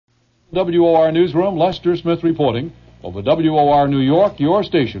WOR Newsroom, Lester Smith reporting. Over WOR New York, your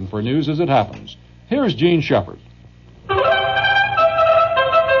station for news as it happens. Here's Gene Shepard.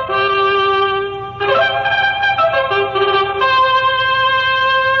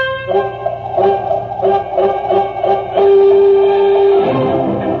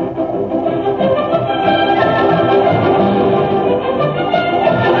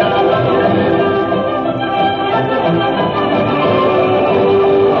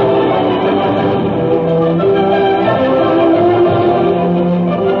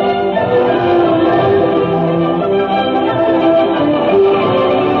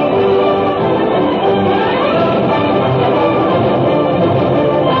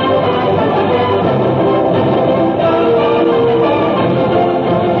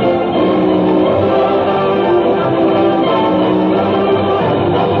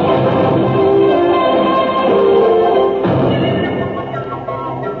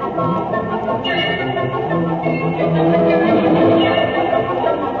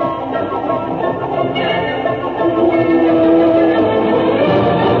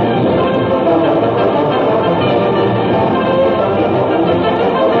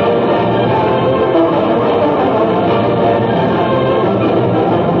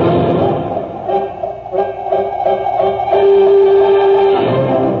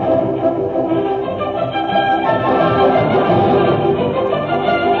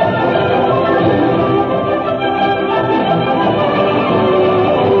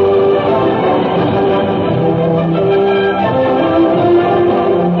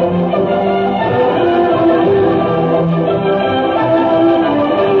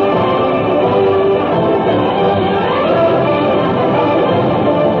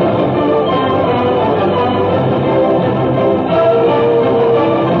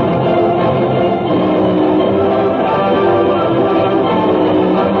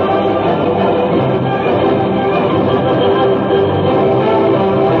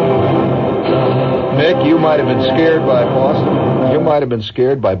 Have been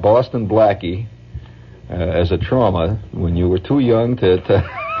scared by Boston Blackie as a trauma when you were too young to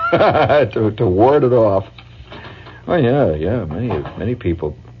to ward it off. Oh yeah. Many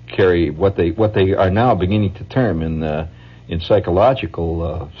people carry what they are now beginning to term in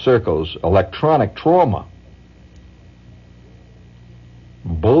psychological circles electronic trauma.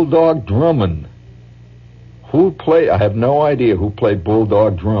 Bulldog Drummond. I have no idea who played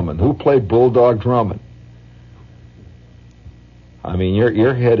Bulldog Drummond. Who played Bulldog Drummond? I mean,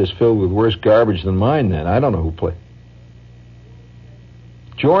 your head is filled with worse garbage than mine then. I don't know who played.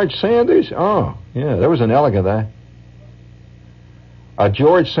 George Sanders? Oh, yeah, there was an elegant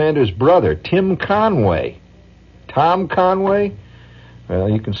George Sanders' brother, Tim Conway. Tom Conway? Well,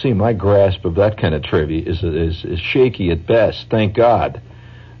 you can see my grasp of that kind of trivia is shaky at best. Thank God.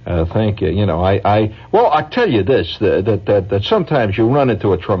 Thank you. You know, I'll tell you this, that sometimes you run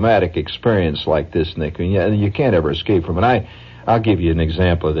into a traumatic experience like this, Nick, and you can't ever escape from it. I'll give you an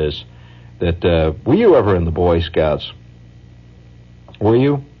example of this. Were you ever in the Boy Scouts? Were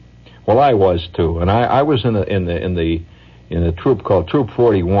you? Well, I was too, and I was in a troop called Troop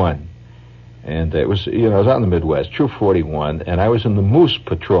 41, and it was I was out in the Midwest, Troop 41, and I was in the Moose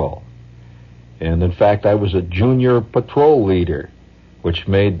Patrol, and in fact I was a junior patrol leader, which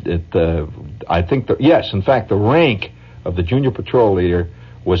made it. In fact, the rank of the junior patrol leader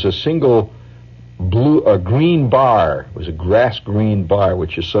was a single green bar. It was a grass green bar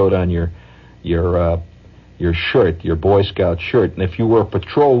which you sewed on your shirt, your Boy Scout shirt. And if you were a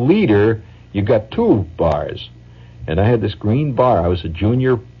patrol leader, you got 2 bars. And I had this green bar. I was a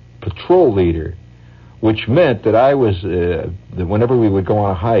junior patrol leader, which meant that I was that whenever we would go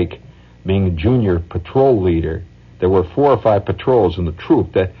on a hike, being a junior patrol leader, there were 4 or 5 patrols in the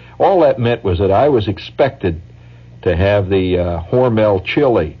troop. All that meant was that I was expected to have the Hormel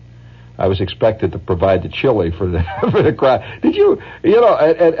chili. I was expected to provide the chili for the crowd. Did you?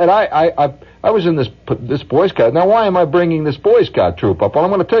 And I was in this Boy Scout. Now, why am I bringing this Boy Scout troop up? Well,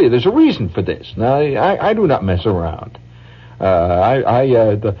 I'm going to tell you, there's a reason for this. Now, I do not mess around.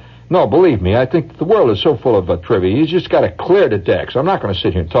 No, believe me, I think the world is so full of trivia. You just got to clear the decks. I'm not going to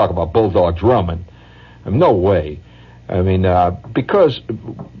sit here and talk about Bulldog Drummond. No way. I mean, because,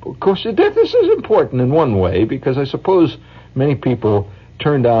 of course, this is important in one way, because I suppose many people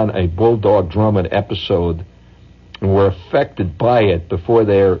turned on a Bulldog Drummond episode and were affected by it before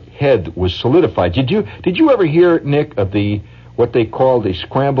their head was solidified. Did you ever hear, Nick, of what they call the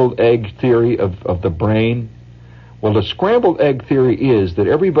scrambled egg theory of the brain? Well, the scrambled egg theory is that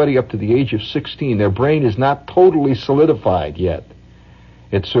everybody up to the age of 16, their brain is not totally solidified yet.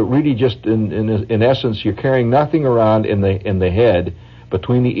 It's really just, in essence, you're carrying nothing around in the head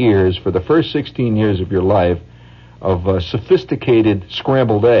between the ears for the first 16 years of your life of sophisticated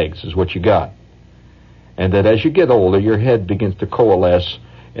scrambled eggs is what you got. And that as you get older, your head begins to coalesce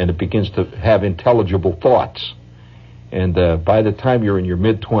and it begins to have intelligible thoughts. And by the time you're in your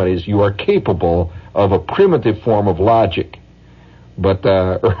mid-20s, you are capable of a primitive form of logic. But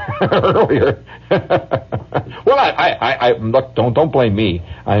earlier, well, I look, don't blame me.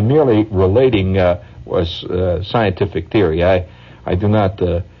 I'm merely relating scientific theory. I do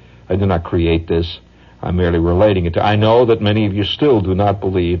not create this. I'm merely relating it to. I know that many of you still do not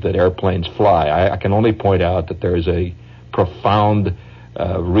believe that airplanes fly. I can only point out that there is a profound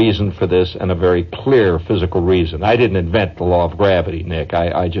reason for this and a very clear physical reason. I didn't invent the law of gravity, Nick.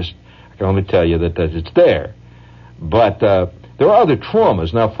 I can only tell you that it's there. But there are other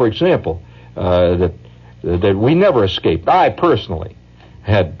traumas. Now, for example, that we never escaped. I personally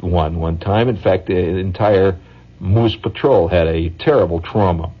had one time. In fact, the entire Moose Patrol had a terrible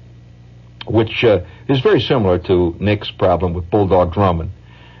trauma, which is very similar to Nick's problem with Bulldog Drummond.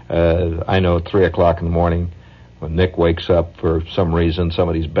 I know at 3 o'clock in the morning, when Nick wakes up for some reason,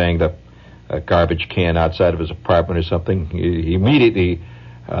 somebody's banged up a garbage can outside of his apartment or something, he immediately,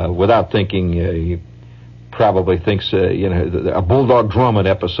 without thinking, he probably thinks, a Bulldog Drummond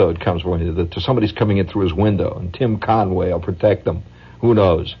episode comes when somebody's coming in through his window, and Tim Conway will protect them. Who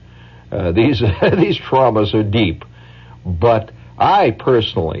knows? These traumas are deep. But I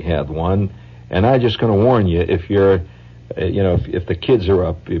personally had one, and I'm just going to warn you, if you're, if the kids are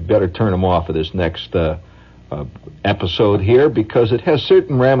up, you better turn them off of this next episode here, because it has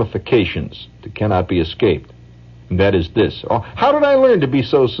certain ramifications that cannot be escaped. And that is this. How did I learn to be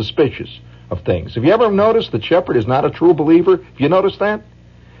so suspicious of things? Have you ever noticed that Shepard is not a true believer? Have you noticed that?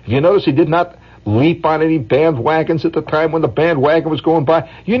 Have you noticed he did not leap on any bandwagons at the time when the bandwagon was going by?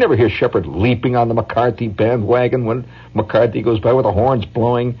 You never hear Shepard leaping on the McCarthy bandwagon when McCarthy goes by with the horns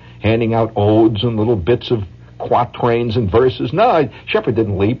blowing, handing out odes and little bits of quatrains and verses. No, Shepard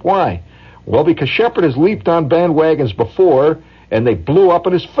didn't leap. Why? Well, because Shepard has leaped on bandwagons before, and they blew up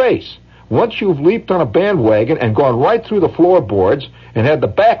in his face. Once you've leaped on a bandwagon and gone right through the floorboards and had the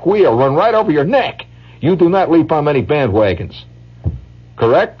back wheel run right over your neck, you do not leap on many bandwagons.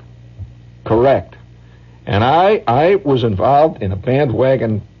 Correct? Correct. And I was involved in a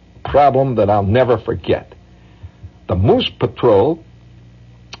bandwagon problem that I'll never forget. The Moose Patrol,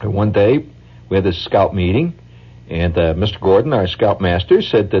 one day, we had this scout meeting, and Mr. Gordon, our scoutmaster,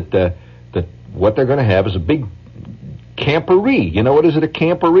 said that what they're going to have is a big camporee. You know what is it, a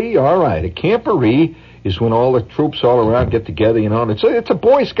camporee? All right, a camporee is when all the troops all around get together, and it's a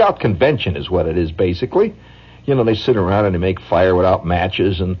Boy Scout convention is what it is, basically. They sit around and they make fire without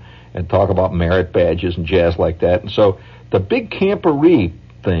matches and talk about merit badges and jazz like that. And so the big camporee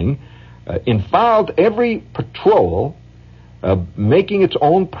thing involved every patrol making its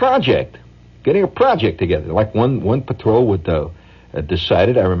own project, getting a project together. Like one patrol would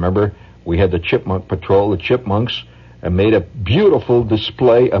decided, I remember we had the Chipmunk Patrol. The Chipmunks made a beautiful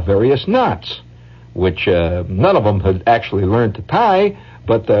display of various knots, which none of them had actually learned to tie,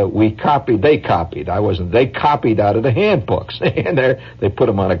 but they copied. They copied out of the handbooks, and they put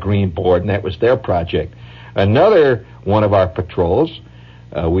them on a green board, and that was their project. Another one of our patrols,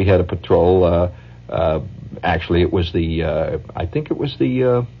 we had a patrol, actually it was we had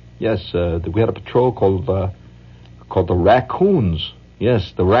a patrol called the Raccoons.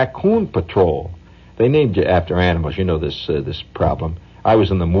 Yes, the Raccoon Patrol. They named it after animals. You know this problem. I was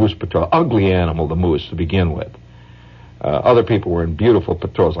in the Moose Patrol. Ugly animal, the moose, to begin with. Other people were in beautiful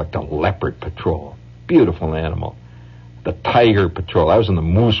patrols, like the Leopard Patrol. Beautiful animal. The Tiger Patrol. I was in the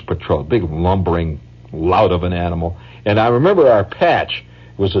Moose Patrol. Big, lumbering lout of an animal. And I remember our patch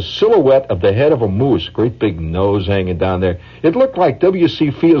was a silhouette of the head of a moose, great big nose hanging down there. It looked like W.C.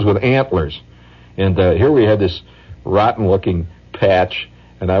 Fields with antlers. And here we had this rotten-looking patch,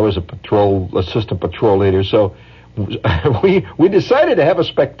 and I was assistant patrol leader. So we decided to have a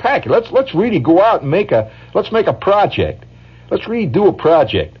spectacular. Let's really go out and make a project. Let's really do a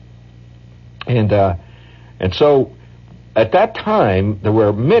project. And so at that time there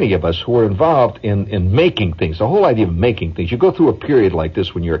were many of us who were involved in making things. The whole idea of making things. You go through a period like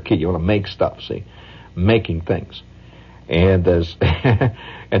this when you're a kid. You want to make stuff. See, making things. And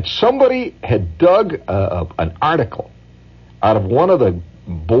and somebody had dug an article out of one of the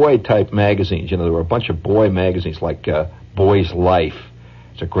boy-type magazines. There were a bunch of boy magazines like Boy's Life.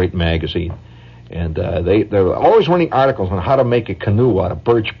 It's a great magazine. And they were always running articles on how to make a canoe out of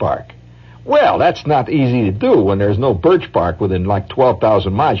birch bark. Well, that's not easy to do when there's no birch bark within like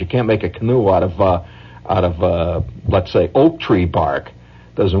 12,000 miles. You can't make a canoe out of let's say, oak tree bark.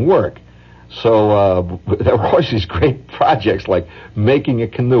 Doesn't work. So there were always these great projects like making a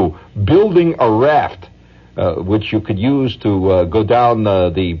canoe, building a raft, which you could use to go down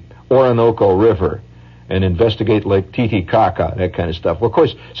the Orinoco River and investigate Lake Titicaca, that kind of stuff. Well, of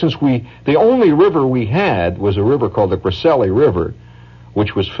course, since the only river we had was a river called the Griselle River,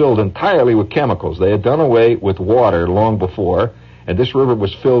 which was filled entirely with chemicals. They had done away with water long before, and this river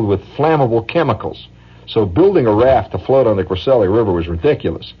was filled with flammable chemicals. So building a raft to float on the Griselle River was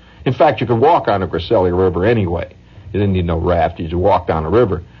ridiculous. In fact, you could walk on the Griselle River anyway. You didn't need no raft. You just walked down the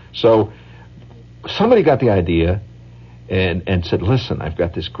river. So somebody got the idea and said, listen, I've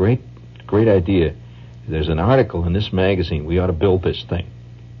got this great idea. There's an article in this magazine. We ought to build this thing.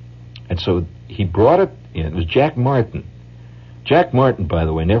 And so he brought it in. It was Jack Martin. Jack Martin, by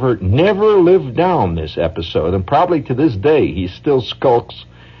the way, never lived down this episode, and probably to this day he still skulks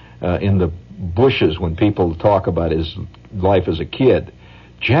in the bushes when people talk about his life as a kid.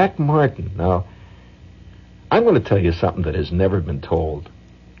 Jack Martin. Now, I'm going to tell you something that has never been told.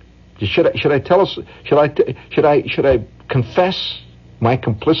 Should I confess my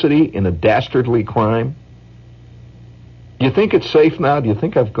complicity in a dastardly crime? Do you think it's safe now? Do you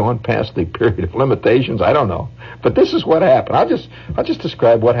think I've gone past the period of limitations? I don't know. But this is what happened. I'll just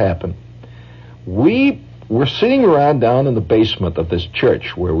describe what happened. We were sitting around down in the basement of this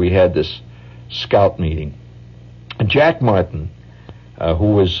church where we had this scout meeting. And Jack Martin,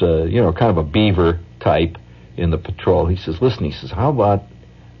 who was, kind of a beaver type in the patrol, he says, listen, he says, how about,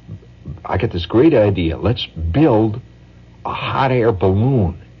 I got this great idea. Let's build a hot air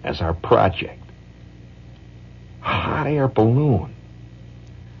balloon as our project. Hot air balloon.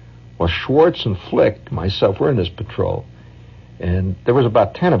 Well, Schwartz and Flick, myself, we're in this patrol, and there was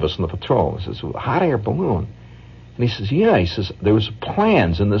about 10 of us in the patrol. He says, hot air balloon. And he says, yeah. He says, there was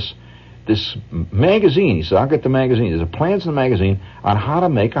plans in this magazine. He said, I'll get the magazine. There's plans in the magazine on how to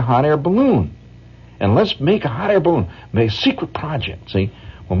make a hot air balloon. And let's make a hot air balloon. Make a secret project, see?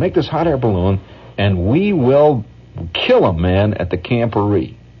 We'll make this hot air balloon, and we will kill a man at the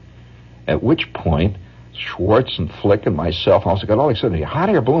Camporee. At which point, Schwartz and Flick and myself also got all excited. Hot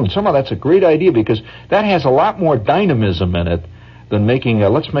air balloon, somehow that's a great idea because that has a lot more dynamism in it than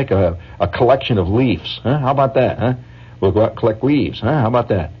let's make a collection of leaves. Huh? How about that? Huh? We'll go out and collect leaves. Huh? How about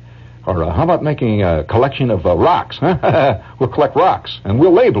that? Or how about making a collection of rocks? Huh? We'll collect rocks and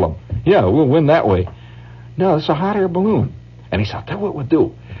we'll label them. Yeah, we'll win that way. No, it's a hot air balloon. And he said, I'll tell you what we'll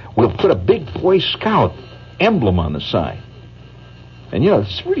do. We'll put a big Boy Scout emblem on the side. And,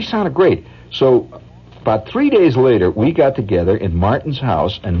 this really sounded great. So about 3 days later, we got together in Martin's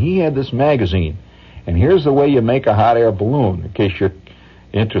house, and he had this magazine. And here's the way you make a hot air balloon, in case you're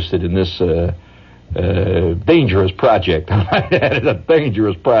interested in this dangerous project. It's a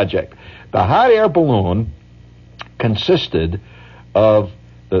dangerous project. The hot air balloon consisted of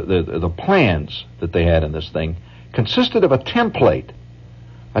the plans that they had in this thing consisted of a template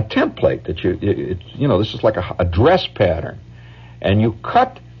that this is like a dress pattern, and you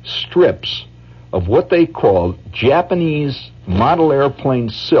cut strips of what they called Japanese model airplane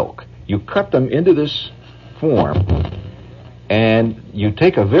silk. You cut them into this form, and you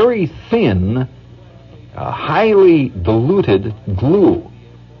take a very thin, highly diluted glue,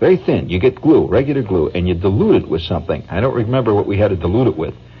 very thin. You get glue, regular glue, and you dilute it with something. I don't remember what we had to dilute it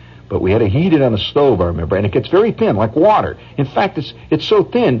with, but we had to heat it on the stove, I remember, and it gets very thin, like water. In fact, it's so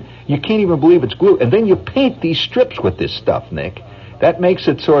thin, you can't even believe it's glue. And then you paint these strips with this stuff, Nick. That makes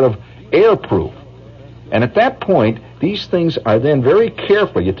it sort of airproof. And at that point, these things are then very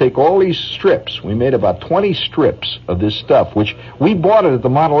careful. You take all these strips. We made about 20 strips of this stuff, which we bought it at the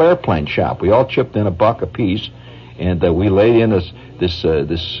model airplane shop. We all chipped in $1 a piece, and we laid in this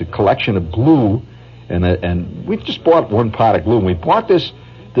collection of glue, and we just bought one pot of glue. And we bought this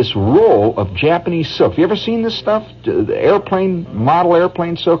roll of Japanese silk. Have you ever seen this stuff? The model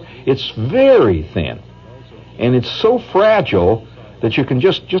airplane silk? It's very thin, and it's so fragile that you can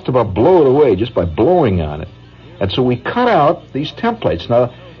just about blow it away just by blowing on it. And so we cut out these templates.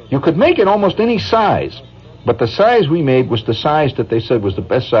 Now, you could make it almost any size, but the size we made was the size that they said was the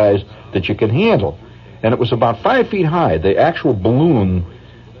best size that you could handle. And it was about 5 feet high. The actual balloon,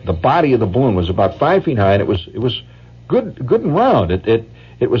 the body of the balloon was about 5 feet high, and it was good and round.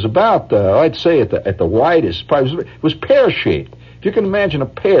 It was about, I'd say at the widest part, it was pear-shaped. If you can imagine a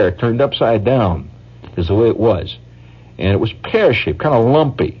pear turned upside down is the way it was. And it was pear-shaped, kind of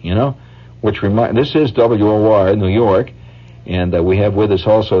lumpy, which this is WOR New York, and we have with us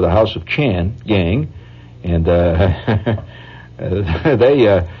also the House of Chan gang, and I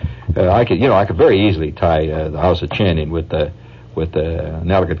could very easily tie the House of Chan in with an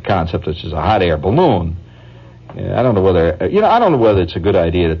elegant concept, which is a hot air balloon. Yeah, I don't know whether it's a good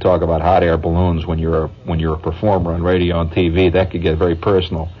idea to talk about hot air balloons when you're a performer on radio and TV. That could get very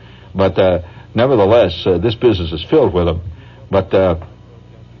personal. But nevertheless, this business is filled with them. But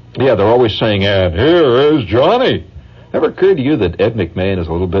yeah, they're always saying, "Here is Johnny." Ever occurred to you that Ed McMahon is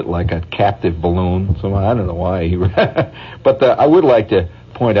a little bit like a captive balloon? So I don't know why he. But I would like to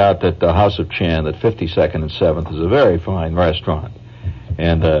point out that the House of Chan, at 52nd and 7th, is a very fine restaurant.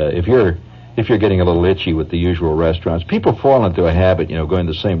 And if you're getting a little itchy with the usual restaurants, people fall into a habit, going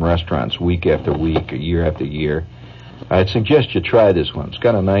to the same restaurants week after week, or year after year. I'd suggest you try this one. It's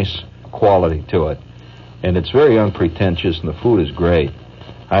got a nice quality to it, and it's very unpretentious, and the food is great.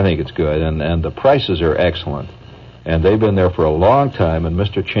 I think it's good, and the prices are excellent. And they've been there for a long time, and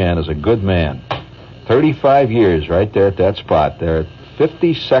Mr. Chan is a good man. 35 years right there at that spot. They're at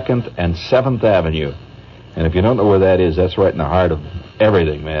 52nd and 7th Avenue. And if you don't know where that is, that's right in the heart of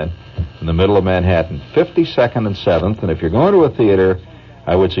everything, man. In the middle of Manhattan, 52nd and 7th. And if you're going to a theater,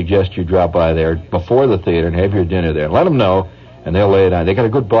 I would suggest you drop by there before the theater and have your dinner there. Let them know, and they'll lay it on. They got a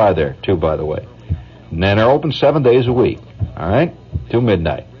good bar there, too, by the way. And then they're open 7 days a week, all right, till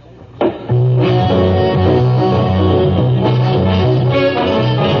midnight.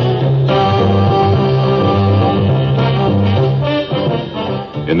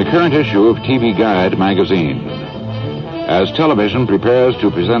 In the current issue of TV Guide magazine, as television prepares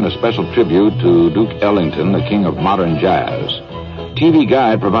to present a special tribute to Duke Ellington, the king of modern jazz, TV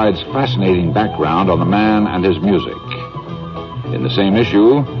Guide provides fascinating background on the man and his music. In the same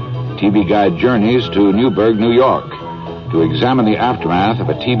issue, TV Guide journeys to Newburgh, New York, to examine the aftermath of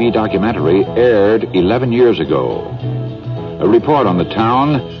a TV documentary aired 11 years ago. A report on the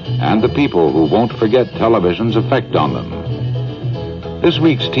town and the people who won't forget television's effect on them. This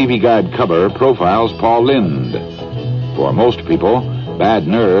week's TV Guide cover profiles Paul Lynde. For most people, bad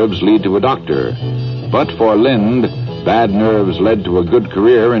nerves lead to a doctor. But for Lynde, bad nerves led to a good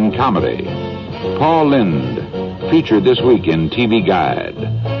career in comedy. Paul Lynde, featured this week in TV Guide,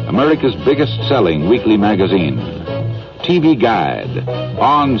 America's biggest-selling weekly magazine. TV Guide,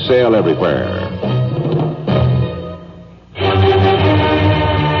 on sale everywhere.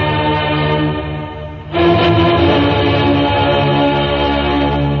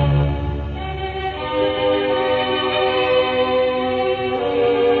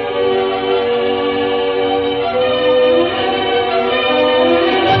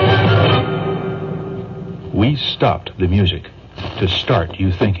 We stopped the music to start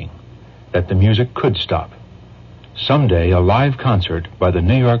you thinking that the music could stop. Someday, a live concert by the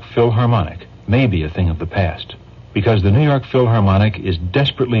New York Philharmonic may be a thing of the past, because the New York Philharmonic is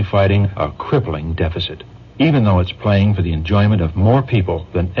desperately fighting a crippling deficit, even though it's playing for the enjoyment of more people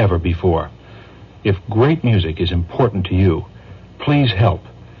than ever before. If great music is important to you, please help.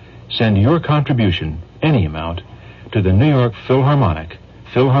 Send your contribution, any amount, to the New York Philharmonic,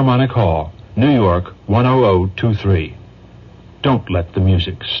 Philharmonic Hall, New York 10023. Don't let the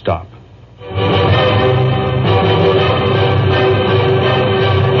music stop.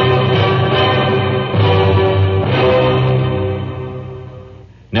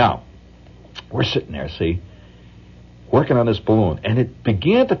 Now, we're sitting there, see, working on this balloon, and it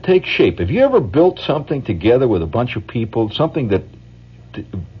began to take shape. Have you ever built something together with a bunch of people, something that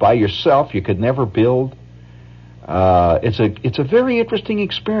by yourself you could never build? It's a very interesting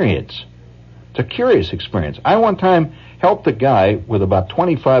experience. It's a curious experience. I one time helped a guy with about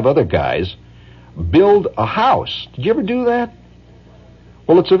 25 other guys build a house. Did you ever do that?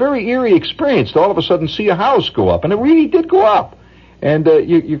 Well, it's a very eerie experience to all of a sudden see a house go up, and it really did go up. And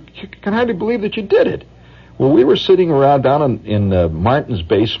you can hardly believe that you did it. Well, we were sitting around down in Martin's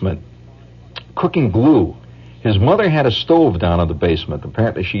basement cooking glue. His mother had a stove down in the basement.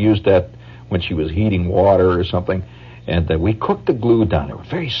 Apparently she used that when she was heating water or something. And we cooked the glue down there.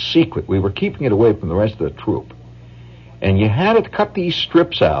 Very secret. We were keeping it away from the rest of the troop. And you had to cut these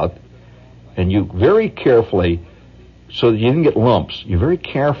strips out, and you very carefully, so that you didn't get lumps, you very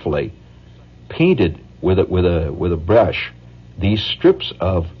carefully painted with a brush these strips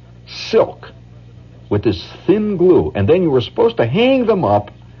of silk with this thin glue, and then you were supposed to hang them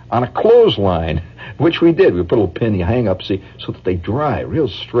up on a clothesline, which we did. We put a little pin, you hang up, see, so that they dry real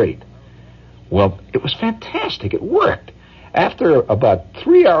straight. Well, it was fantastic. It worked. After about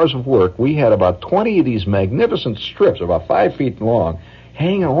 3 hours of work, we had about 20 of these magnificent strips, about 5 feet long,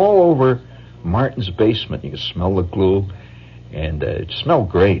 hanging all over Martin's basement. You could smell the glue, and it smelled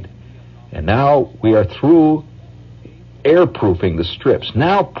great. And now we are through airproofing the strips.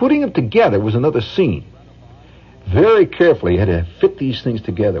 Now, putting them together was another scene. Very carefully, you had to fit these things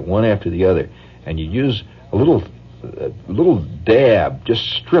together, one after the other, and you use a little dab, just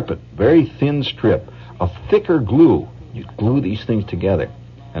strip it, very thin strip, of thicker glue. You'd glue these things together,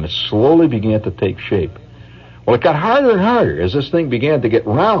 and it slowly began to take shape. Well, it got harder and harder as this thing began to get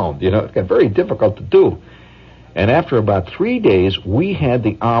round. It got very difficult to do. And after about 3 days, we had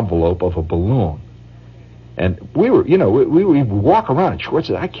the envelope of a balloon. And we would walk around, and Schwartz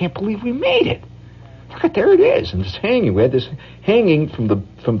said, I can't believe we made it. Look at, there it is, and it's hanging. We had this hanging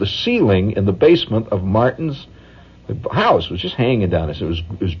from the ceiling in the basement of Martin's house. It was just hanging down. It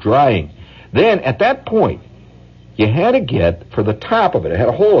was drying. Then, at that point, you had to get, for the top of it had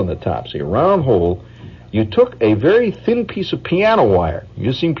a hole in the top, see, a round hole. You took a very thin piece of piano wire.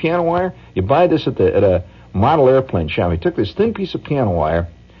 You seen piano wire? You buy this at a model airplane shop. He took this thin piece of piano wire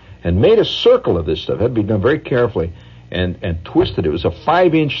and made a circle of this stuff. It had to be done very carefully, and twisted. It was a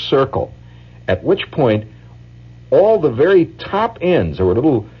 5-inch circle, at which point all the very top ends, there were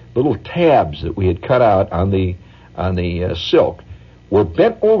little tabs that we had cut out on the silk, were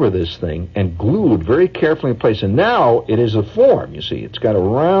bent over this thing and glued very carefully in place. And now it is a form, you see. It's got a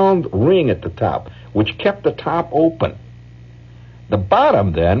round ring at the top, which kept the top open. The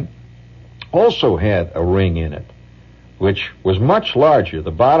bottom, then, also had a ring in it, which was much larger. The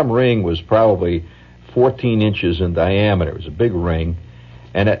bottom ring was probably 14 inches in diameter. It was a big ring.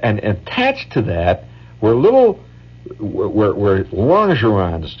 And attached to that were were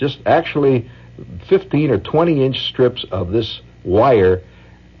longerons, just actually 15 or 20-inch strips of this wire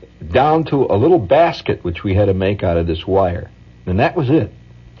down to a little basket which we had to make out of this wire. And that was it.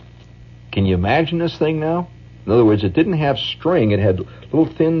 Can you imagine this thing now? In other words, it didn't have string. It had little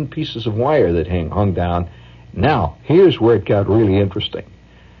thin pieces of wire that hung down. Now, here's where it got really interesting.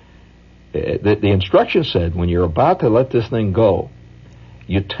 The instruction said when you're about to let this thing go,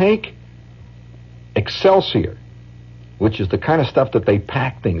 you take Excelsior, which is the kind of stuff that they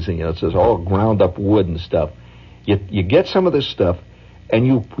pack things in. It says all ground up wood and stuff. You get some of this stuff, and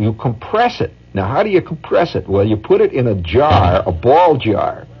you compress it. Now, how do you compress it? Well, you put it in a jar, a ball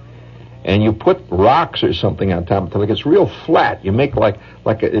jar, and you put rocks or something on top until it gets real flat. You make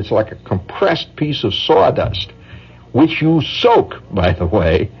it's like a compressed piece of sawdust, which you soak, by the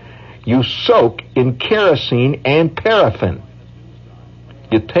way. You soak in kerosene and paraffin.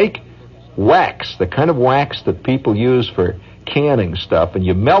 You take wax, the kind of wax that people use for canning stuff, and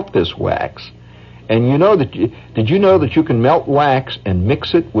you melt this wax. And did you know that you can melt wax and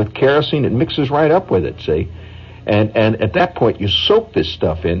mix it with kerosene? It mixes right up with it, see? And at that point, you soak this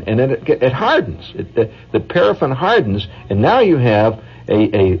stuff in, and then it hardens. The paraffin hardens, and now you have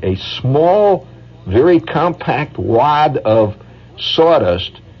a small, very compact wad of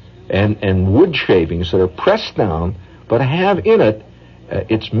sawdust and wood shavings that are pressed down, but have in it,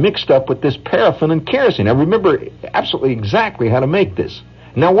 it's mixed up with this paraffin and kerosene. I remember absolutely exactly how to make this.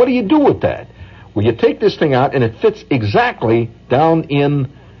 Now, what do you do with that? Well, you take this thing out, and it fits exactly down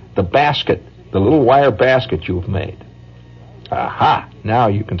in the basket, the little wire basket you've made. Aha! Now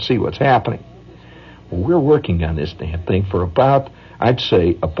you can see what's happening. Well, we're working on this damn thing for about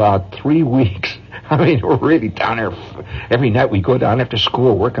 3 weeks. I mean, we're really down there. Every night we go down after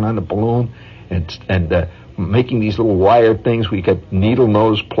school working on the balloon and making these little wire things. We got needle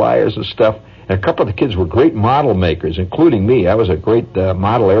nose pliers and stuff. And a couple of the kids were great model makers, including me. I was a great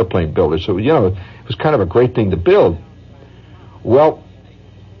model airplane builder. So, it was kind of a great thing to build. Well,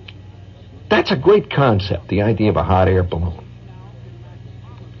 that's a great concept, the idea of a hot air balloon.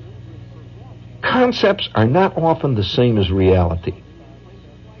 Concepts are not often the same as reality.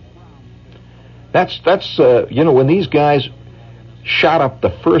 That's when these guys shot up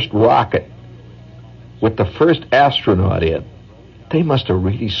the first rocket with the first astronaut in, they must have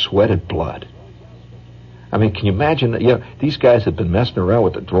really sweated blood. I mean, can you imagine that? These guys have been messing around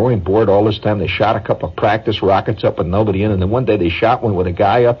with the drawing board all this time. They shot a couple of practice rockets up with nobody in, and then one day they shot one with a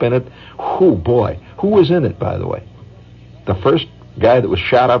guy up in it. Oh, boy. Who was in it, by the way? The first guy that was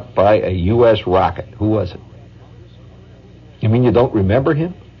shot up by a U.S. rocket. Who was it? You mean you don't remember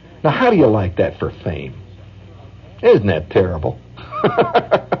him? Now, how do you like that for fame? Isn't that terrible?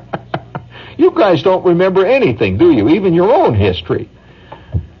 You guys don't remember anything, do you? Even your own history.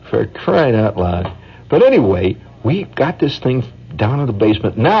 For crying out loud. But anyway, we got this thing down in the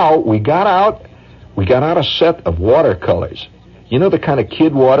basement. Now we got out a set of watercolors. You know the kind of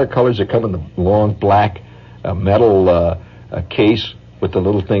kid watercolors that come in the long black metal case with the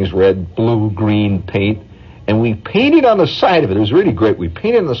little things, red, blue, green paint. And we painted on the side of it. It was really great. We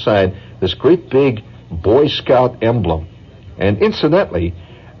painted on the side this great big Boy Scout emblem. And incidentally,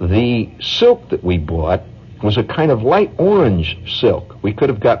 the silk that we bought was a kind of light orange silk. We could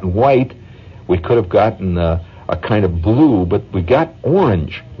have gotten white. We could have gotten a kind of blue, but we got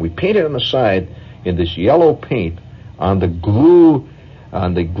orange. We painted on the side in this yellow paint on the glue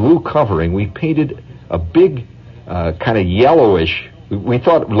covering. We painted a big kind of yellowish. We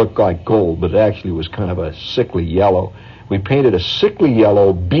thought it looked like gold, but it actually was kind of a sickly yellow. We painted a sickly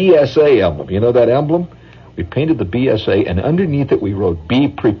yellow BSA emblem. You know that emblem? We painted the BSA, and underneath it we wrote, "Be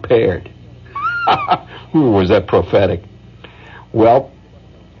prepared." Ooh, was that prophetic? Well,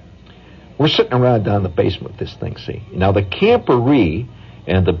 we're sitting around down in the basement with this thing, see. Now, the camporee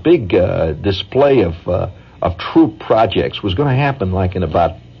and the big display of troop projects was going to happen like in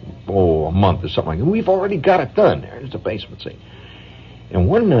about, a month or something like that. We've already got it done. There's the basement, see. And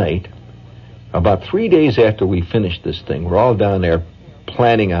one night, about 3 days after we finished this thing, we're all down there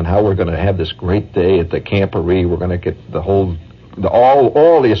planning on how we're going to have this great day at the camporee. We're going to get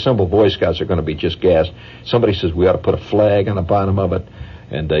all the assembled Boy Scouts are going to be just gassed. Somebody says we ought to put a flag on the bottom of it,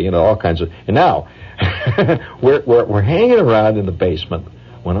 and all kinds of. And now we're hanging around in the basement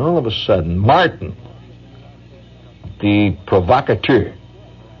when all of a sudden Martin, the provocateur,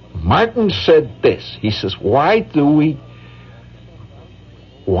 Martin said this. He says, "Why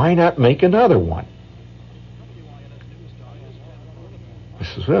not make another one?" I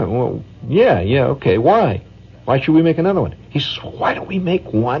says, "Well, yeah, okay. Why? Why should we make another one?" He says, "Well, why don't we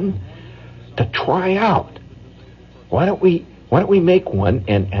make one to try out? Why don't we make one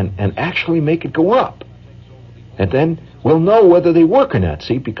and actually make it go up? And then we'll know whether they work or not,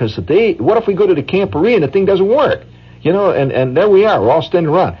 see? Because what if we go to the camporee and the thing doesn't work? And there we are, we're all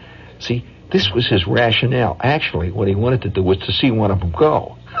standing around." See, this was his rationale. Actually, what he wanted to do was to see one of them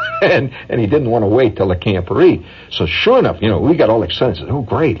go. and he didn't want to wait till the camporee. So sure enough, we got all excited. Said, "Oh,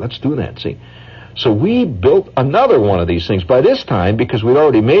 great, let's do that," see? So we built another one of these things. By this time, because we'd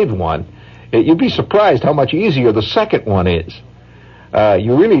already made one, you'd be surprised how much easier the second one is.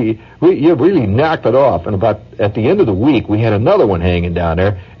 You really knocked it off. And about at the end of the week, we had another one hanging down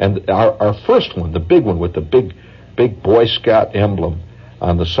there. And our first one, the big one with the big Boy Scout emblem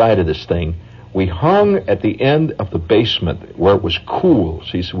on the side of this thing, we hung at the end of the basement where it was cool.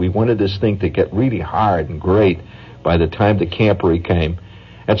 See, so we wanted this thing to get really hard and great by the time the camporee came.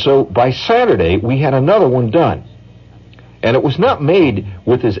 And so by Saturday, we had another one done. And it was not made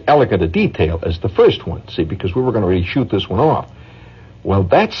with as elegant a detail as the first one, see, because we were going to really shoot this one off. Well,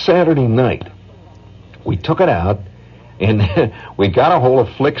 that Saturday night, we took it out, and we got a hold of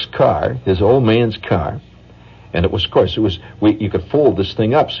Flick's car, his old man's car. And it was, of course, you could fold this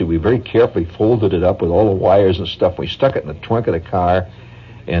thing up. See, we very carefully folded it up with all the wires and stuff. We stuck it in the trunk of the car,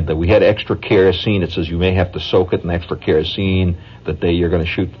 and we had extra kerosene. It says you may have to soak it in extra kerosene the day you're going to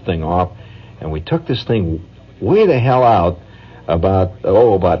shoot the thing off. And we took this thing way the hell out about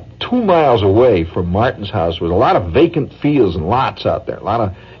 2 miles away from Martin's house with a lot of vacant fields and lots out there, a lot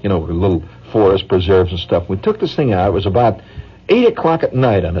of, little forest preserves and stuff. We took this thing out. It was about 8 o'clock at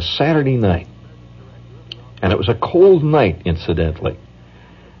night on a Saturday night. And it was a cold night, incidentally,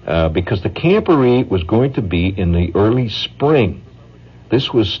 because the camporee was going to be in the early spring.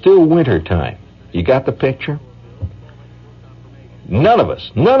 This was still winter time. You got the picture? None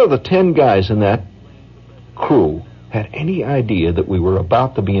of the 10 guys in that crew had any idea that we were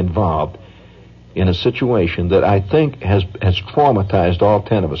about to be involved in a situation that I think has traumatized all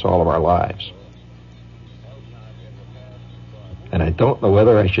 10 of us all of our lives. And I don't know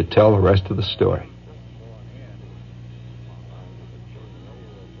whether I should tell the rest of the story.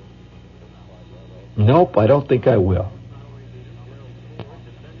 Nope, I don't think I will.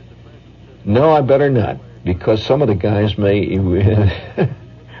 No, I better not, because some of the guys may...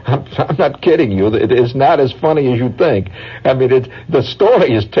 I'm not kidding you. It is not as funny as you think. I mean, the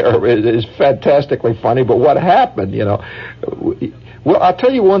story is terrible. It is fantastically funny, but what happened, Well, I'll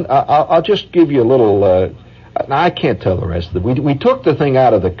tell you one. I'll just give you a little... I can't tell the rest of it. We took the thing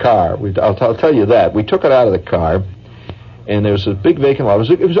out of the car. I'll tell you that. We took it out of the car, and there was a big vacant lot.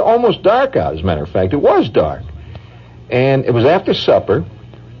 It was almost dark out, as a matter of fact. It was dark. And it was after supper.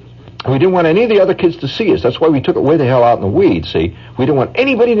 We didn't want any of the other kids to see us. That's why we took it way the hell out in the weeds, see? We didn't want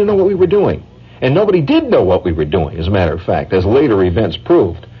anybody to know what we were doing. And nobody did know what we were doing, as a matter of fact, as later events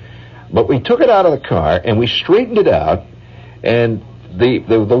proved. But we took it out of the car, and we straightened it out, and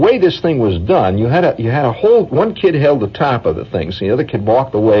the way this thing was done, you had a whole... One kid held the top of the thing, so the other kid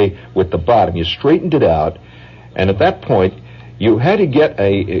walked away with the bottom. You straightened it out, and at that point, you had to get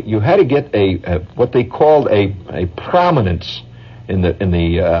a what they called a prominence in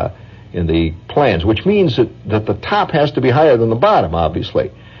the plans, which means that the top has to be higher than the bottom, obviously.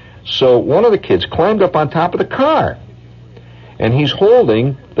 So one of the kids climbed up on top of the car, and he's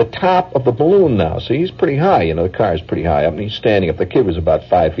holding the top of the balloon now. See, he's pretty high, the car is pretty high up, and he's standing up. The kid was about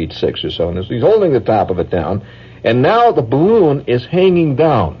 5'6" or so, and he's holding the top of it down, and now the balloon is hanging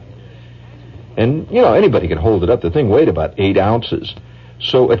down. And, anybody can hold it up. The thing weighed about 8 ounces.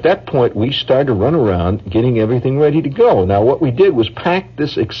 So at that point, we started to run around getting everything ready to go. Now, what we did was pack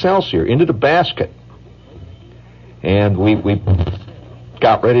this Excelsior into the basket, and we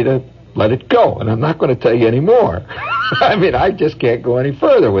got ready to let it go. And I'm not going to tell you any more. I mean, I just can't go any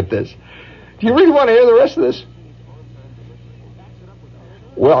further with this. Do you really want to hear the rest of this?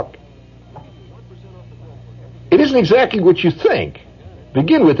 Well, it isn't exactly what you think.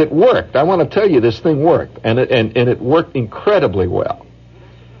 Begin with, it worked. I want to tell you this thing worked, and it worked incredibly well.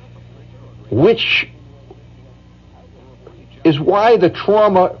 Which is why the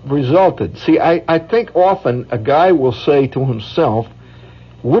trauma resulted. See, I think often a guy will say to himself,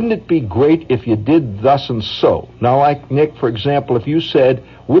 wouldn't it be great if you did thus and so? Now, like Nick, for example, if you said,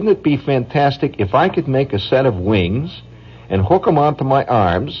 wouldn't it be fantastic if I could make a set of wings and hook them onto my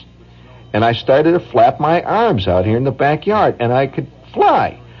arms, and I started to flap my arms out here in the backyard, and I could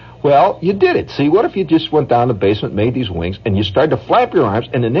fly? Well, you did it. See, what if you just went down the basement, made these wings, and you started to flap your arms,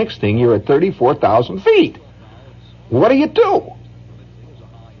 and the next thing you're at 34,000 feet? What do you do?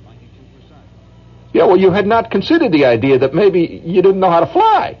 Yeah, well, you had not considered the idea that maybe you didn't know how to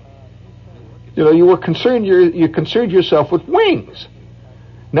fly. You know, you were concerned, you concerned yourself with wings.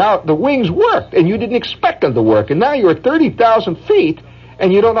 Now, the wings worked, and you didn't expect them to work, and now you're at 30,000 feet,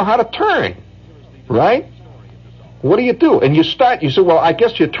 and you don't know how to turn, right? What do? And you say, well, I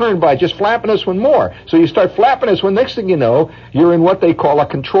guess you turn by just flapping this one more. So you start flapping this one, next thing you know, you're in what they call a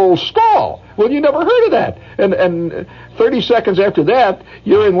controlled stall. Well, you never heard of that. And 30 seconds after that,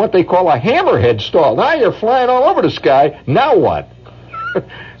 you're in what they call a hammerhead stall. Now you're flying all over the sky. Now what?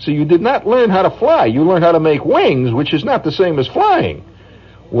 So you did not learn how to fly. You learned how to make wings, which is not the same as flying.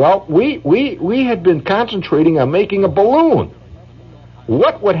 Well, we had been concentrating on making a balloon.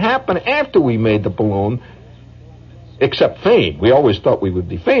 What would happen after we made the balloon? Except fame. We always thought we would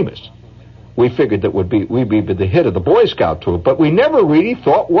be famous. We figured that we'd be the hit of the Boy Scout troop, but we never really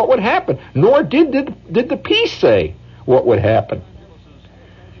thought what would happen, nor did the piece say what would happen.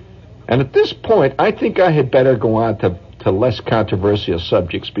 And at this point, I think I had better go on to less controversial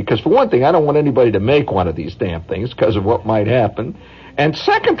subjects, because for one thing, I don't want anybody to make one of these damn things because of what might happen. And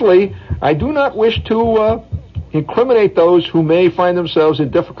secondly, I do not wish to incriminate those who may find themselves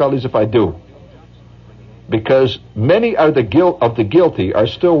in difficulties if I do. Because many of the guilty are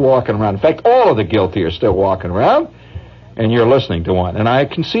still walking around. In fact, all of the guilty are still walking around, and you're listening to one. And I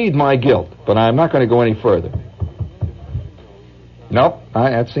concede my guilt, but I'm not going to go any further. Nope,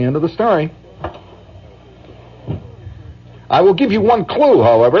 that's the end of the story. I will give you one clue,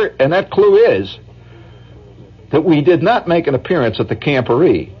 however, and that clue is that we did not make an appearance at the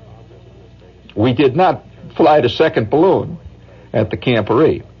Camporee. We did not fly the second balloon at the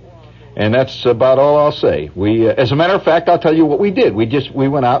Camporee. And that's about all I'll say. We, as a matter of fact, I'll tell you what we did. We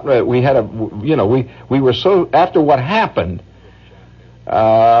went out. We had we were so, after what happened,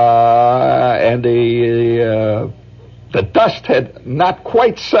 and the dust had not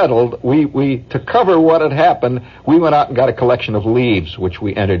quite settled. We to cover what had happened, we went out and got a collection of leaves, which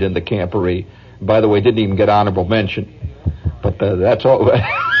we entered in the Camporee. By the way, didn't even get honorable mention. But that's all.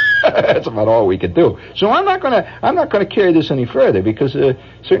 That's about all we could do. So I'm not gonna carry this any further, because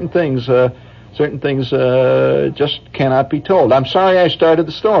certain things just cannot be told. I'm sorry I started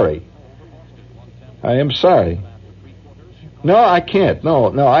the story. I am sorry. No, I can't. No.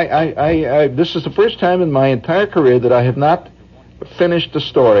 I this is the first time in my entire career that I have not finished the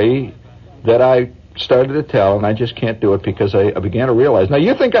story that I started to tell, and I just can't do it because I began to realize. Now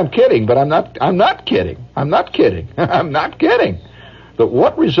you think I'm kidding, but I'm not kidding. I'm not kidding. But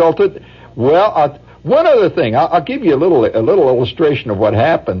what resulted? Well, one other thing. I'll give you a little illustration of what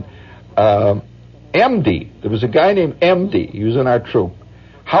happened. MD. There was a guy named MD. He was in our troop.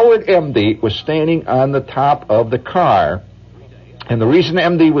 Howard MD was standing on the top of the car, and the reason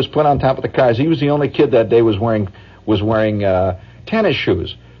MD was put on top of the car is he was the only kid that day was wearing tennis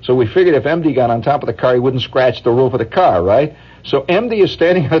shoes. So we figured if MD got on top of the car, he wouldn't scratch the roof of the car, right? So MD is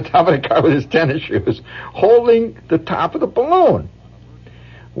standing on the top of the car with his tennis shoes, holding the top of the balloon.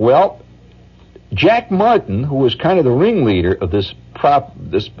 Well, Jack Martin, who was kind of the ringleader of this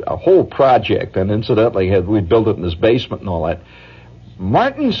whole project, and incidentally we built it in his basement and all that.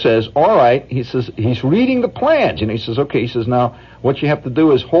 Martin says, all right, he says, he's reading the plans, and he says, okay, he says, now what you have to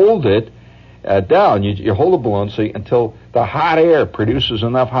do is hold it down. You hold the balloon until the hot air produces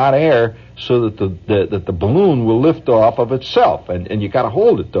enough hot air so that the balloon will lift off of itself, and you got to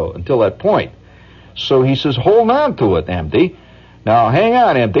hold it though until that point. So he says, hold on to it, MD. Now, hang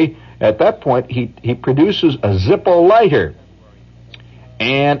on, MD. At that point, he produces a Zippo lighter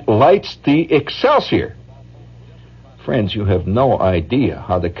and lights the Excelsior. Friends, you have no idea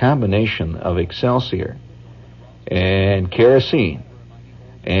how the combination of Excelsior and kerosene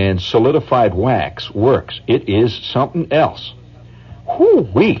and solidified wax works. It is something else.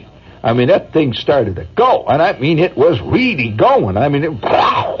 Whoo-wee. I mean, that thing started to go, and I mean, it was really going. I mean, and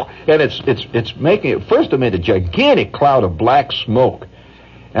it's making it. First, it made a gigantic cloud of black smoke.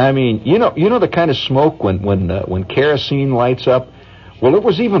 I mean, you know the kind of smoke when kerosene lights up. Well, it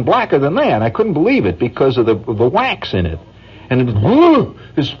was even blacker than that. I couldn't believe it because of the wax in it. And it was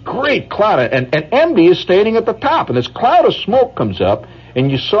this great cloud, and MD is standing at the top, and this cloud of smoke comes up,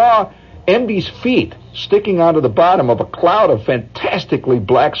 and you saw MD's feet sticking out of the bottom of a cloud of fantastically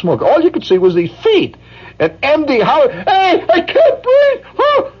black smoke. All you could see was these feet. And MD hollered, "Hey, I can't breathe!"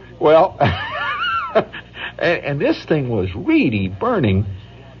 Oh! Well, and this thing was really burning.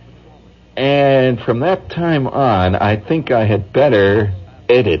 And from that time on, I think I had better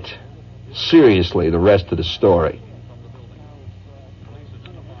edit seriously the rest of the story.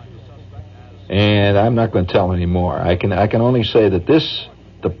 And I'm not going to tell any more. I can only say that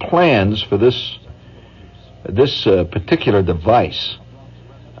the plans for this particular device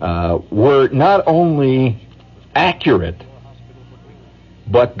were not only accurate,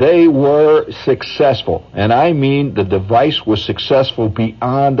 but they were successful. And I mean the device was successful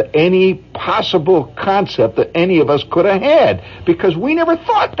beyond any possible concept that any of us could have had, because we never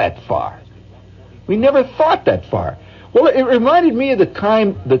thought that far. We never thought that far. Well, it reminded me of the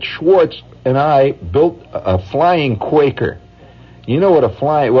time that Schwartz and I built a flying Quaker. You know what a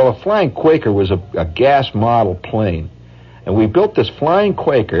flying Quaker was a gas model plane. And we built this flying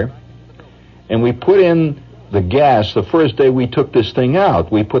Quaker, and we put in the gas the first day we took this thing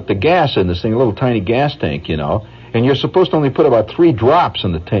out. We put the gas in this thing, a little tiny gas tank, and you're supposed to only put about 3 drops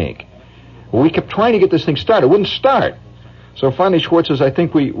in the tank. Well, we kept trying to get this thing started. It wouldn't start. So finally Schwartz says, I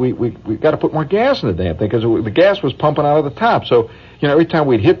think we got to put more gas in the damn thing, because the gas was pumping out of the top. So, every time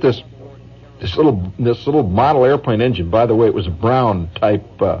we'd hit this little model airplane engine, by the way, it was a Brown type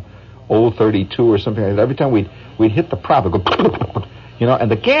old 32 or something like that. Every time we'd hit the prop, it'd go, and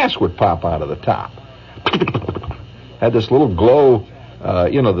the gas would pop out of the top. Had this little glow, the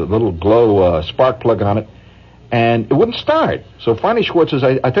little glow spark plug on it, and it wouldn't start. So finally Schwartz says,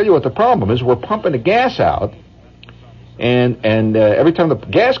 I tell you what the problem is. We're pumping the gas out, and every time the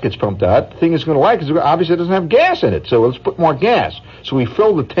gas gets pumped out, the thing is going to because obviously it doesn't have gas in it. So let's put more gas. So we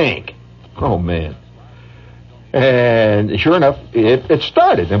filled the tank. Oh, man. And sure enough, it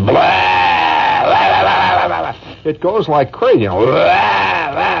started. And blah, blah, blah, blah, blah. It goes like crazy. Blah,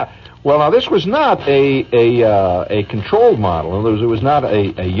 blah. Well, now, this was not a controlled model. It was not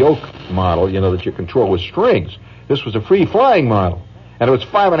a yoke model, that you control with strings. This was a free-flying model. And it was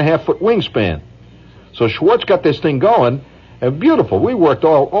 5.5-foot wingspan. So Schwartz got this thing going, and beautiful. We worked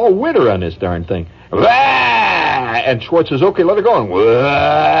all winter on this darn thing. Blah! And Schwartz says, okay, let it go. And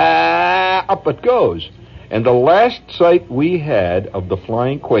up it goes. And the last sight we had of the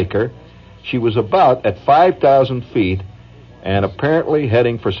flying Quaker, she was about at 5,000 feet and apparently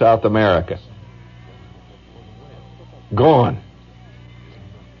heading for South America. Gone.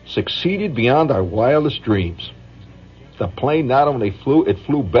 Succeeded beyond our wildest dreams. The plane not only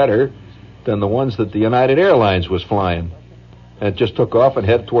flew better than the ones that the United Airlines was flying. And it just took off and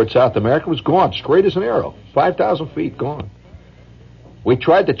headed toward South America. It was gone, straight as an arrow. 5,000 feet gone. We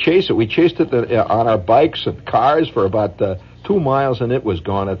tried to chase it. We chased it on our bikes and cars for about 2 miles, and it was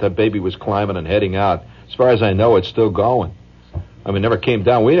gone. That baby was climbing and heading out. As far as I know, it's still going. I mean, it never came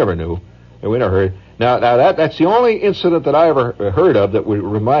down. We never knew. We never heard. Now that's the only incident that I ever heard of that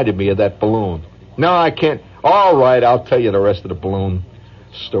reminded me of that balloon. No, I can't. All right, I'll tell you the rest of the balloon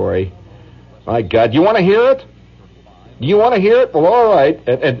story. My God, you want to hear it? You want to hear it? Well, all right.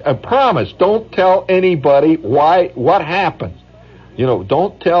 And promise, don't tell anybody what happened.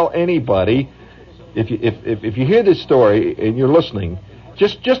 Don't tell anybody. If you hear this story and you're listening,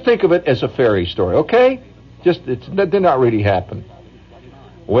 just think of it as a fairy story, okay? That did not really happen.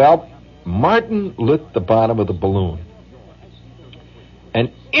 Well, Martin lit the bottom of the balloon.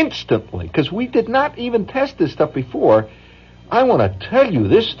 And instantly, because we did not even test this stuff before, I want to tell you,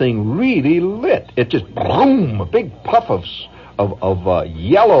 this thing really lit. It just, boom, a big puff of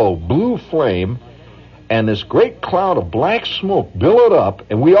yellow, blue flame, and this great cloud of black smoke billowed up,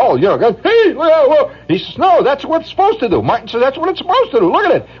 and we all, go, hey, whoa. He says, no, that's what it's supposed to do. Martin says, that's what it's supposed to do. Look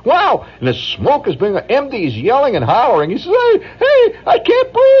at it. Wow. And the smoke is being, MD's yelling and hollering. He says, hey, I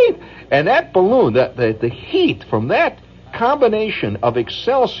can't breathe. And that balloon, the heat from that combination of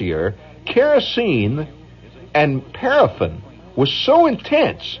Excelsior, kerosene, and paraffin was so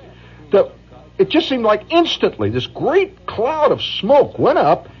intense that it just seemed like instantly this great cloud of smoke went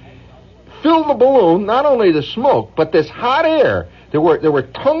up, filled the balloon, not only the smoke, but this hot air. There were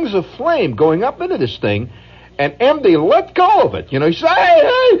tongues of flame going up into this thing, And MD let go of it. He said,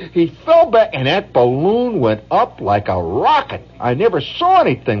 hey. He fell back, and that balloon went up like a rocket. I never saw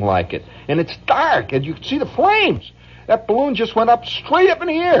anything like it. And it's dark, and you can see the flames. That balloon just went up straight up in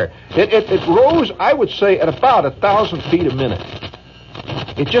the air. It rose, I would say, at about 1,000 feet a minute.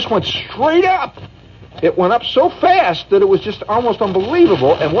 It just went straight up. It went up so fast that it was just almost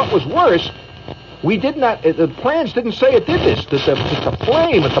unbelievable. And what was worse, the plans didn't say it did this. That the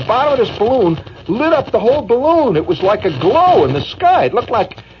flame at the bottom of this balloon lit up the whole balloon. It was like a glow in the sky. It looked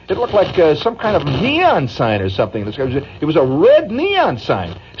like some kind of neon sign or something. It was a red neon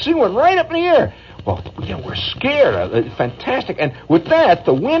sign. This thing went right up in the air. Well, we're scared. Fantastic. And with that,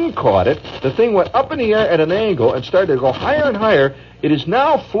 the wind caught it. The thing went up in the air at an angle and started to go higher and higher. It is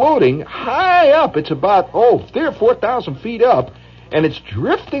now floating high up. It's about, 3,000 or 4,000 feet up. And it's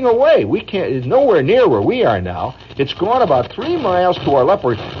drifting away. It's nowhere near where we are now. It's gone about 3 miles to our left.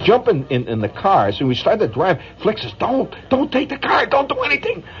 We're jumping in the car. So we started to drive. Flick says, don't take the car. Don't do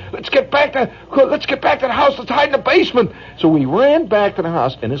anything. Let's get back to the house. Let's hide in the basement. So we ran back to the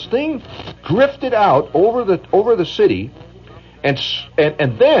house, and this thing drifted out over the city, and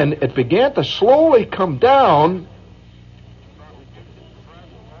then it began to slowly come down.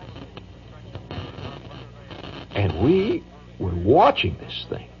 And we were watching this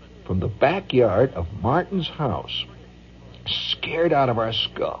thing from the backyard of Martin's house, scared out of our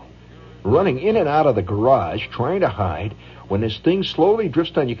skull, running in and out of the garage, trying to hide. When this thing slowly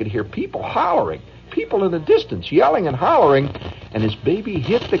drifts down, you could hear people hollering, people in the distance yelling and hollering, and this baby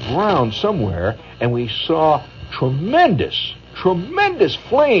hit the ground somewhere, and we saw tremendous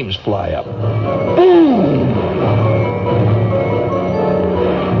flames fly up. Boom!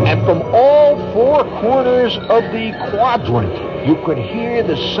 And from all 4 corners of the quadrant, you could hear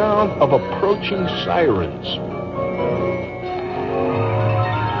the sound of approaching sirens.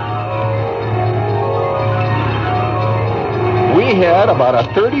 We had about a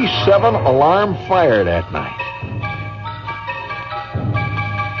 37 alarm fire that night.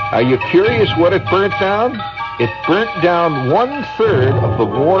 Are you curious what it burnt down? It burnt down 1/3 of the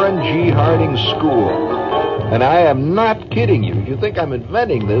Warren G. Harding School. And I am not kidding you. If you think I'm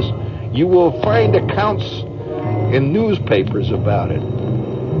inventing this, you will find accounts in newspapers about it.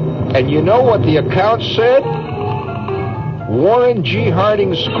 And you know what the accounts said? Warren G.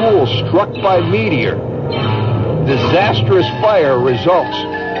 Harding School struck by meteor. Disastrous fire results.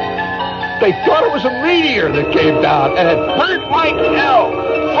 They thought it was a meteor that came down, and it burnt like hell.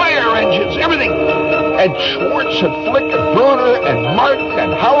 Fire engines, everything. And Schwartz and Flick and Bruner and Martin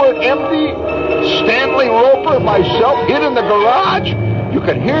and Howard MD, Stanley Roper and myself hid in the garage. You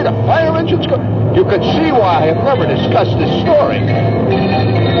could hear the fire engines go. You could see why I have never discussed this story.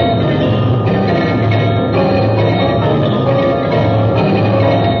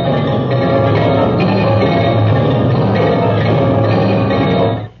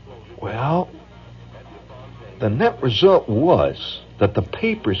 Well, the net result was that the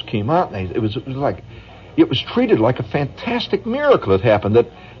papers came out, and it was treated like a fantastic miracle that happened,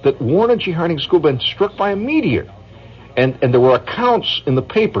 that Warren G. Harding School had been struck by a meteor. And there were accounts in the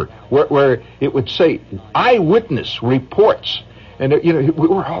paper where it would say eyewitness reports. And we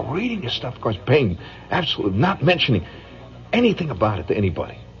were all reading this stuff, of course, paying absolutely not mentioning anything about it to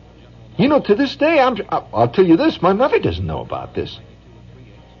anybody. To this day, I'll tell you this, my mother doesn't know about this.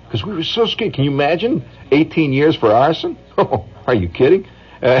 Because we were so scared. Can you imagine 18 years for arson? Oh, are you kidding?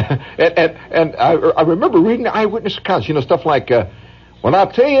 And I remember reading the eyewitness accounts, stuff like, well,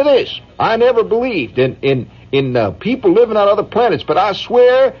 I'll tell you this, I never believed in people living on other planets, but I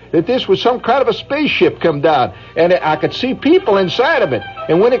swear that this was some kind of a spaceship come down, and I could see people inside of it.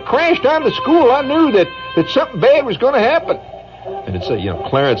 And when it crashed down the school, I knew that something bad was going to happen. And it said,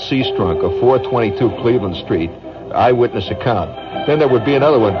 Clarence C. Strunk of 422 Cleveland Street, eyewitness account. Then there would be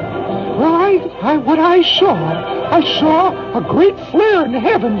another one. Well, what I saw a great flare in the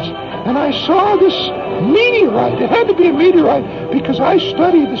heavens, and I saw this meteorite. It had to be a meteorite because I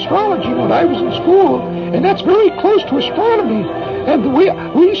studied astrology when I was in school, and that's very close to astronomy. And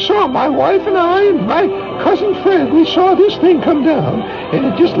we saw, my wife and I and my cousin Fred, we saw this thing come down, and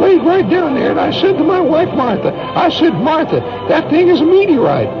it just laid right down there. And I said to my wife, Martha, that thing is a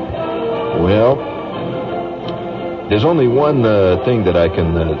meteorite. Well, there's only one thing that I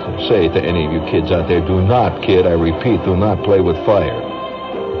can say to any of you kids out there. Do not, kid, I repeat, do not play with fire.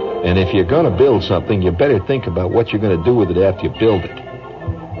 And if you're going to build something, you better think about what you're going to do with it after you build it.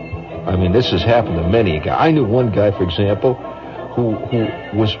 I mean, this has happened to many guys. I knew one guy, for example, who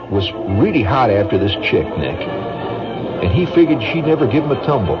was really hot after this chick, Nick. And he figured she'd never give him a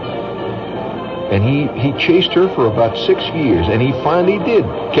tumble. And he chased her for about 6 years, and he finally did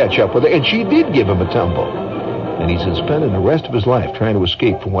catch up with her, and she did give him a tumble. and he's spending the rest of his life trying to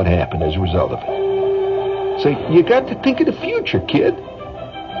escape from what happened as a result of it. So you got to think of the future, kid.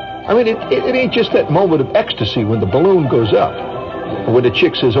 I mean, it ain't just that moment of ecstasy when the balloon goes up, or when the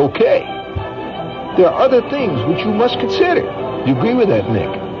chick says, okay. There are other things which you must consider. You agree with that, Nick?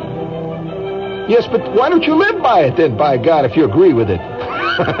 Yes, but why don't you live by it then, by God, if you agree with it?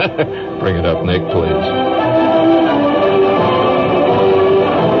 Bring it up, Nick, please.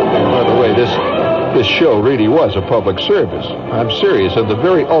 By the way, this show really was a public service. I'm serious in the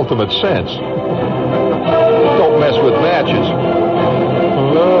very ultimate sense. Don't mess with matches.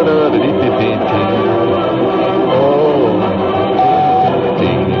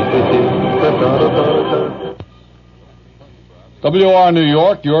 WOR New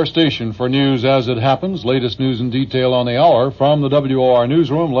York, your station for news as it happens. Latest news and detail on the hour from the WOR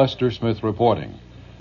newsroom. Lester Smith reporting.